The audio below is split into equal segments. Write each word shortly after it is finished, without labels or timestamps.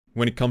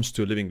When it comes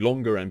to living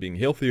longer and being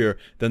healthier,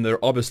 then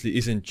there obviously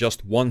isn't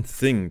just one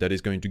thing that is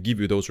going to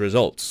give you those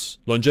results.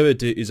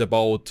 Longevity is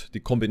about the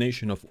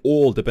combination of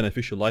all the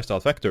beneficial lifestyle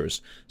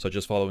factors, such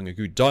as following a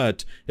good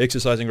diet,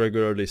 exercising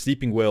regularly,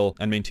 sleeping well,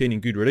 and maintaining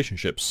good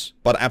relationships.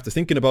 But after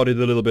thinking about it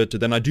a little bit,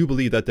 then I do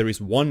believe that there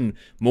is one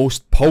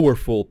most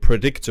powerful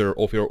predictor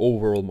of your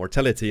overall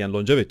mortality and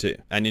longevity.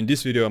 And in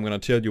this video I'm going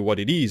to tell you what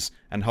it is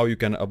and how you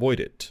can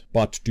avoid it.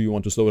 But do you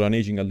want to slow down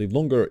aging and live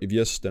longer? If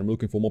yes, then I'm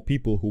looking for more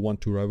people who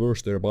want to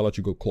reverse their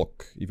biological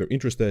clock. If you're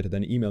interested,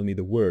 then email me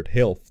the word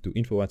health to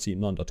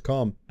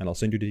info@cnone.com and I'll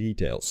send you the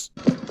details.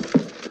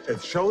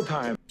 It's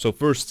showtime. So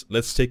first,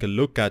 let's take a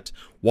look at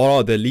what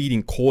are the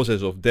leading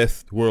causes of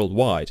death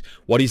worldwide.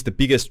 What is the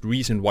biggest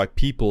reason why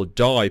people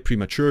die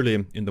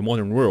prematurely in the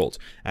modern world?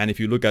 And if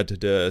you look at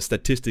the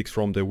statistics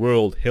from the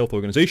World Health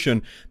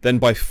Organization, then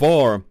by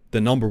far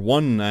the number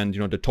one and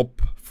the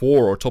top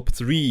 4 or top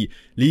 3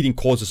 leading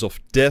causes of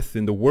death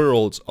in the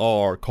world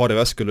are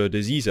cardiovascular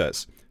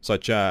diseases,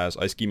 such as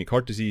ischemic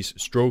heart disease,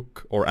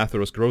 stroke, or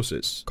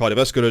atherosclerosis.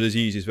 Cardiovascular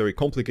disease is very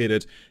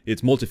complicated,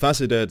 it's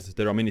multifaceted,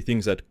 there are many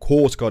things that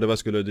cause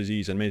cardiovascular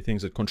disease and many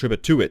things that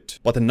contribute to it.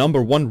 But the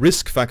number one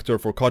risk factor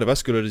for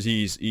cardiovascular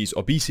disease is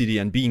obesity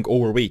and being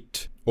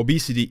overweight.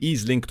 Obesity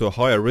is linked to a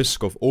higher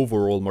risk of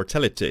overall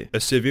mortality. A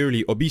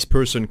severely obese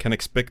person can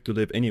expect to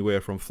live anywhere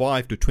from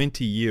 5 to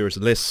 20 years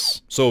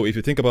less. So if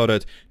you think about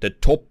it, the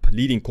top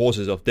leading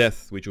causes of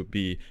death, which would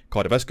be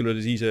cardiovascular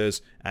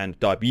diseases and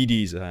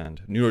diabetes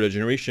and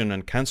neurodegeneration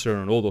and cancer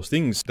and all those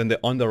things, then the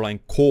underlying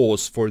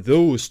cause for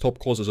those top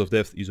causes of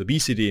death is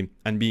obesity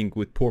and being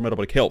with poor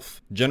metabolic health.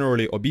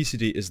 Generally,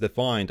 obesity is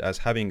defined as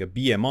having a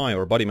BMI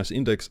or body mass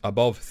index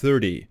above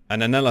 30.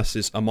 An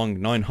analysis among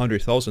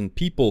 900,000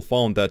 people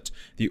found that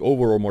the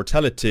overall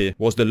mortality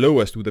was the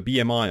lowest with a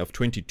BMI of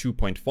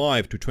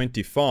 22.5 to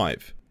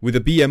 25. With a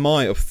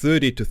BMI of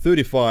 30 to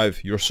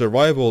 35, your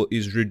survival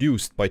is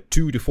reduced by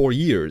 2 to 4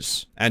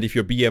 years. And if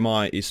your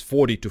BMI is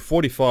 40 to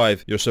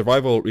 45, your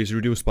survival is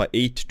reduced by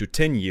 8 to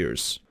 10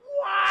 years.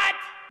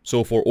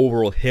 So for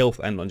overall health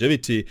and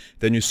longevity,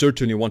 then you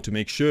certainly want to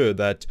make sure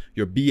that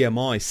your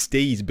BMI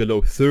stays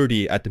below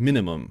 30 at the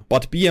minimum.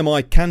 But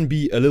BMI can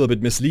be a little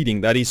bit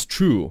misleading, that is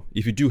true.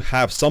 If you do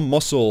have some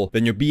muscle,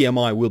 then your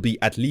BMI will be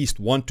at least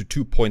 1 to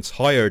 2 points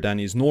higher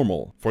than is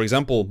normal. For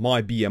example,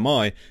 my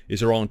BMI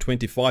is around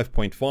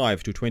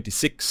 25.5 to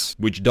 26,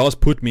 which does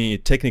put me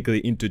technically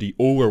into the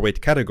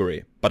overweight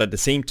category. But at the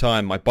same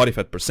time, my body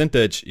fat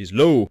percentage is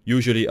low,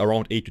 usually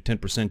around 8 to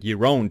 10% year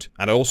round,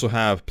 and I also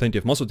have plenty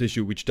of muscle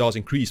tissue, which does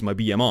increase my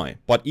BMI.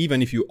 But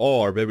even if you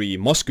are very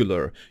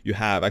muscular, you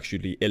have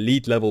actually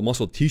elite level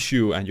muscle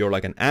tissue and you're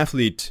like an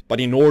athlete, but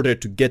in order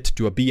to get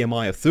to a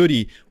BMI of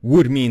 30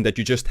 would mean that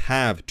you just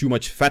have too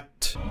much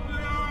fat.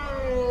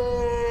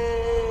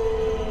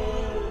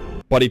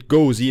 But it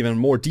goes even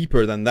more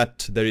deeper than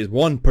that. There is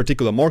one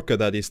particular marker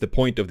that is the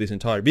point of this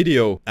entire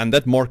video, and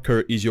that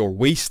marker is your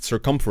waist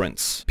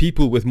circumference.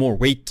 People with more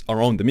weight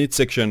around the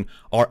midsection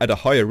are at a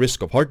higher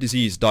risk of heart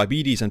disease,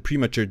 diabetes, and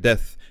premature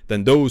death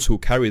than those who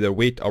carry their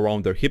weight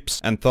around their hips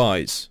and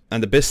thighs.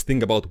 And the best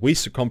thing about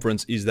waist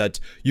circumference is that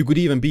you could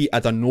even be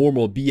at a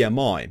normal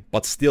BMI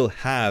but still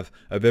have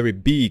a very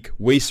big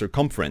waist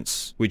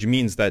circumference, which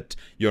means that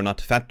you're not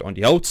fat on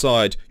the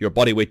outside, your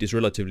body weight is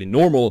relatively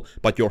normal,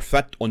 but you're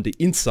fat on the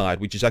inside,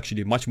 which is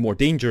actually much more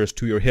dangerous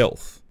to your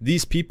health.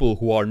 These people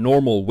who are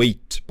normal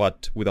weight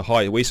but with a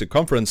high waist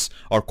circumference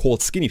are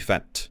called skinny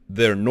fat.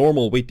 They're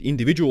normal weight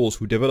individuals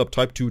who develop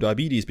type 2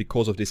 diabetes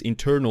because of this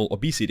internal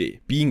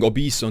obesity. Being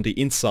obese on the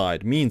inside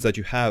means that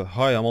you have a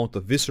high amount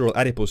of visceral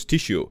adipose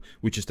tissue,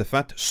 which is the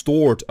fat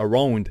stored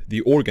around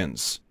the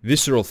organs.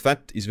 Visceral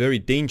fat is very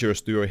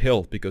dangerous to your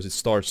health because it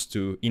starts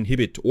to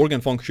inhibit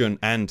organ function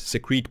and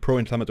secrete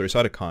pro-inflammatory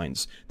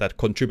cytokines that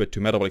contribute to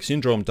metabolic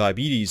syndrome,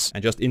 diabetes,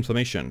 and just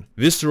inflammation.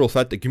 Visceral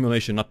fat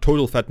accumulation, not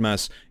total fat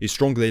mass, is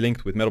strongly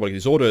linked with metabolic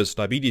disorders,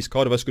 diabetes,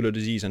 cardiovascular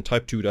disease, and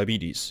type 2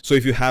 diabetes. So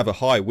if you have a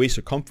high waist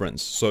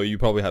circumference, so you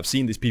probably have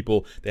seen these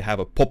people, they have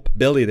a pop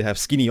belly, they have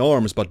skinny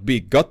arms but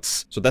big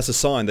guts, so that's a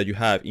sign that you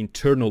have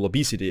internal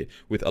obesity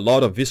with a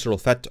lot of visceral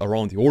fat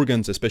around the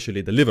organs,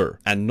 especially the liver.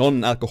 And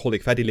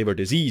non-alcoholic fatty liver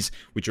disease,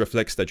 which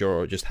reflects that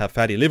you just have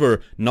fatty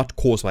liver, not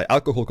caused by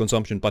alcohol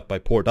consumption but by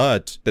poor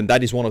diet, then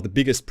that is one of the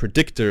biggest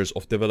predictors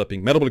of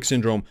developing metabolic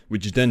syndrome,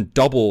 which then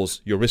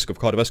doubles your risk of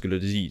cardiovascular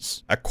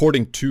disease.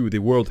 According to the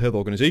World Health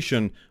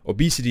Organization,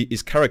 obesity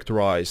is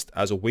characterized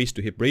as a waist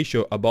to hip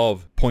ratio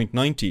above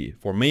 0.90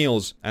 for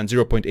males and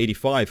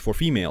 0.85 for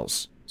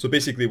females. So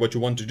basically what you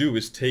want to do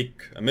is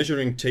take a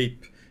measuring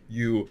tape,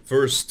 you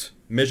first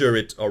measure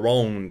it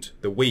around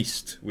the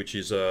waist, which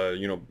is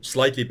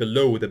slightly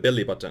below the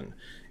belly button.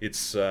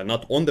 It's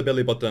not on the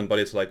belly button, but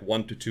it's like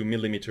 1 to 2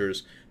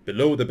 millimeters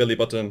below the belly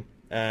button,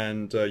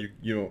 and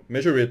you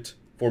measure it.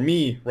 For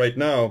me right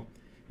now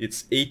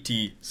it's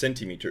 80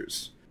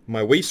 centimeters.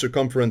 My waist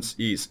circumference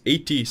is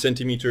 80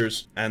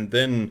 centimeters, and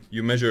then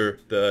you measure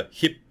the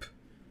hip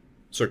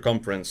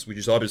circumference, which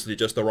is obviously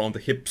just around the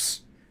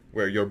hips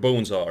where your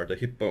bones are, the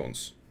hip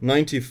bones.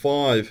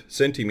 95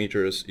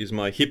 centimeters is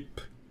my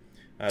hip,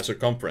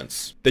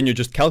 circumference. Then you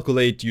just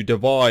calculate, you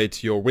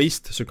divide your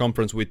waist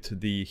circumference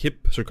with the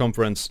hip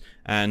circumference,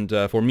 and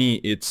for me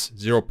it's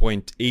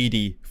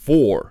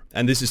 0.84.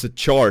 And this is a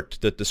chart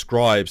that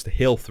describes the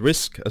health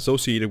risk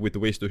associated with the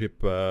waist to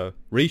hip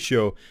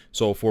ratio.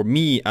 So for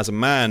me as a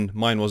man,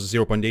 mine was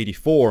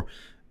 0.84.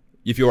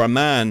 If you're a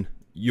man,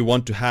 you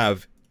want to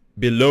have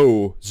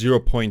below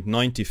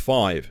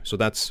 0.95, so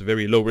that's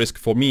very low risk.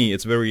 For me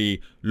it's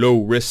very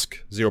low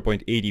risk,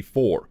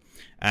 0.84.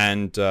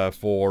 And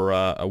for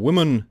a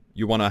woman,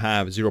 you want to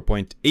have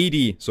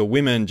 0.80. So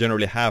women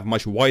generally have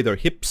much wider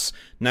hips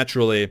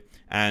naturally,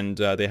 and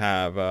they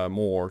have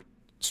more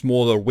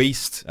smaller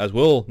waist as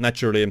well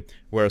naturally,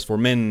 whereas for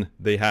men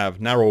they have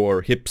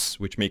narrower hips,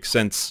 which makes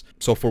sense.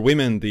 So for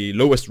women, the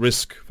lowest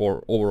risk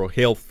for overall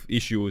health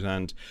issues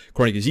and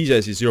chronic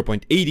diseases is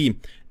 0.80,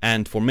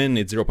 and for men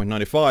it's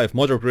 0.95.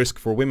 Moderate risk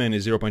for women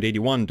is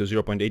 0.81 to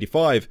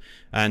 0.85,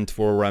 and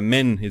for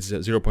men it's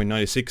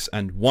 0.96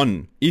 and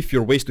 1. If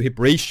your waist to hip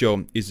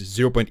ratio is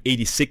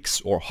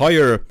 0.86 or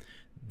higher,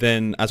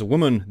 then as a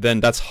woman, then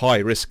that's high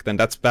risk, then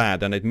that's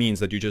bad, and it means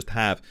that you just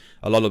have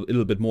a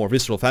little bit more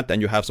visceral fat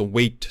and you have some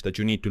weight that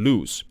you need to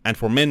lose. And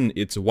for men,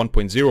 it's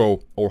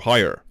 1.0 or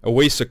higher. A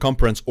waist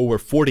circumference over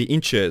 40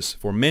 inches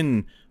for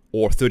men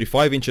or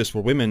 35 inches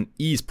for women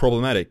is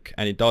problematic,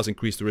 and it does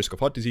increase the risk of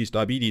heart disease,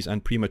 diabetes,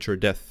 and premature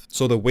death.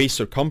 So the waist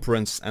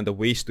circumference and the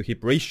waist to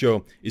hip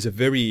ratio is a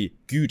very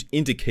good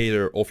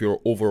indicator of your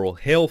overall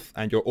health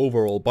and your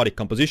overall body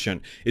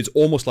composition. It's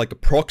almost like a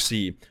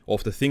proxy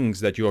of the things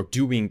that you are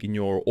doing in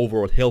your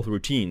overall health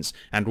routines,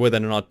 and whether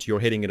or not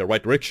you're heading in the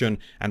right direction,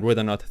 and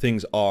whether or not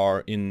things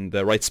are in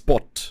the right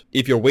spot.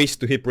 If your waist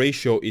to hip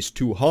ratio is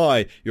too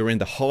high, you're in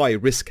the high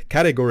risk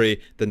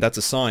category, then that's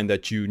a sign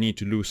that you need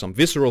to lose some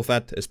visceral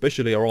fat,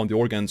 especially around the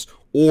organs,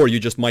 or you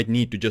just might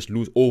need to just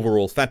lose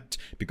overall fat,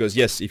 because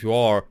yes, if you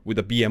are with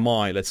a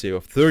BMI, let's say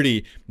of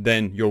 30,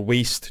 then your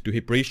waist to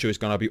hip ratio is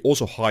gonna be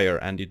also higher,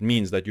 and it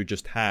means that you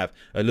just have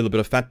a little bit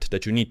of fat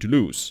that you need to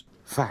lose.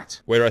 Fat.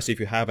 Whereas if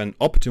you have an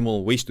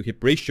optimal waist to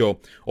hip ratio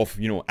of,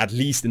 at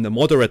least in the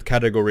moderate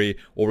category,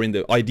 or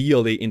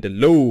ideally in the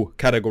low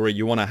category,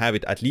 you want to have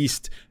it at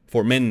least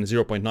for men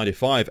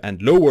 0.95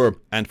 and lower,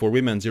 and for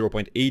women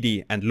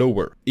 0.80 and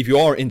lower. If you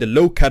are in the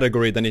low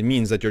category, then it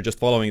means that you're just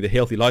following the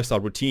healthy lifestyle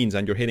routines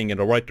and you're heading in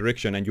the right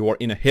direction and you are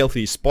in a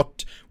healthy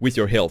spot with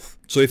your health.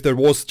 So if there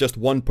was just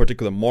one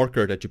particular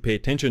marker that you pay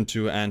attention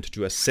to and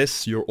to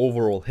assess your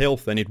overall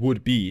health, then it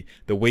would be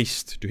the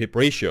waist to hip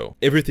ratio.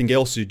 Everything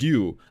else you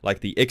do,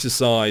 like the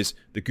exercise,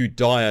 the good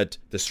diet,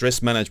 the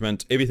stress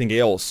management, everything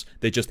else,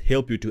 they just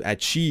help you to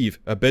achieve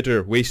a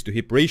better waist to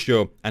hip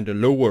ratio and a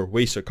lower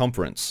waist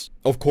circumference.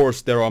 Of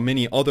course, there are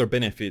many other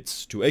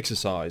benefits to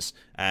exercise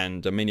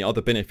and many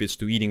other benefits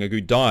to eating a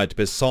good diet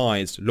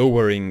besides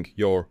lowering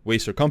your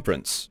waist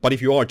circumference. But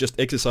if you are just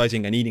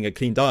exercising and eating a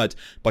clean diet,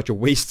 but your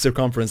waist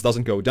circumference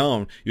doesn't go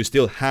down, you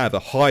still have a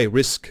high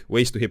risk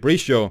waist to hip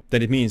ratio,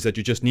 then it means that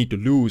you just need to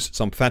lose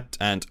some fat.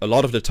 And a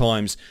lot of the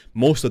times,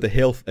 most of the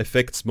health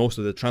effects, most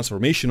of the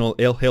transformational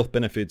health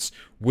benefits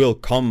will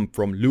come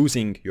from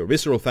losing your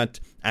visceral fat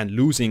and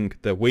losing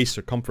the waist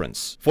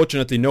circumference.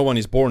 Fortunately, no one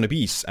is born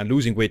obese, and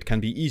losing weight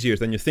can be easier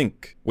than you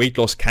think. Weight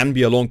loss can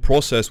be a long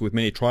process with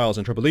many trials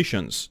and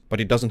tribulations, but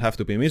it doesn't have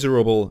to be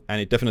miserable,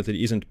 and it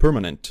definitely isn't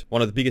permanent.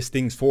 One of the biggest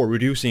things for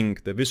reducing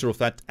the visceral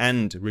fat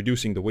and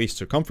reducing the waist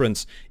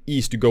circumference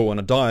is to go on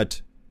a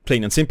diet.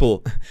 Plain and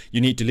simple.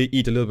 You need to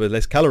eat a little bit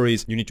less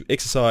calories, you need to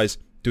exercise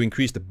to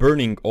increase the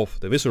burning of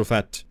the visceral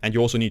fat, and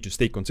you also need to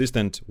stay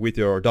consistent with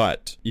your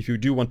diet. If you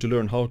do want to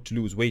learn how to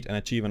lose weight and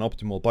achieve an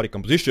optimal body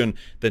composition,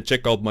 then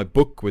check out my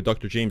book with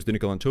Dr. James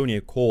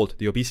DiNicolantonio called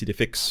The Obesity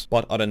Fix.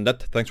 But other than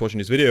that, thanks for watching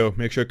this video.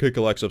 Make sure to click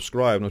a like,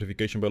 subscribe,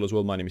 notification bell as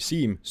well. My name is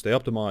Siim. Stay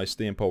optimized,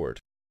 stay empowered.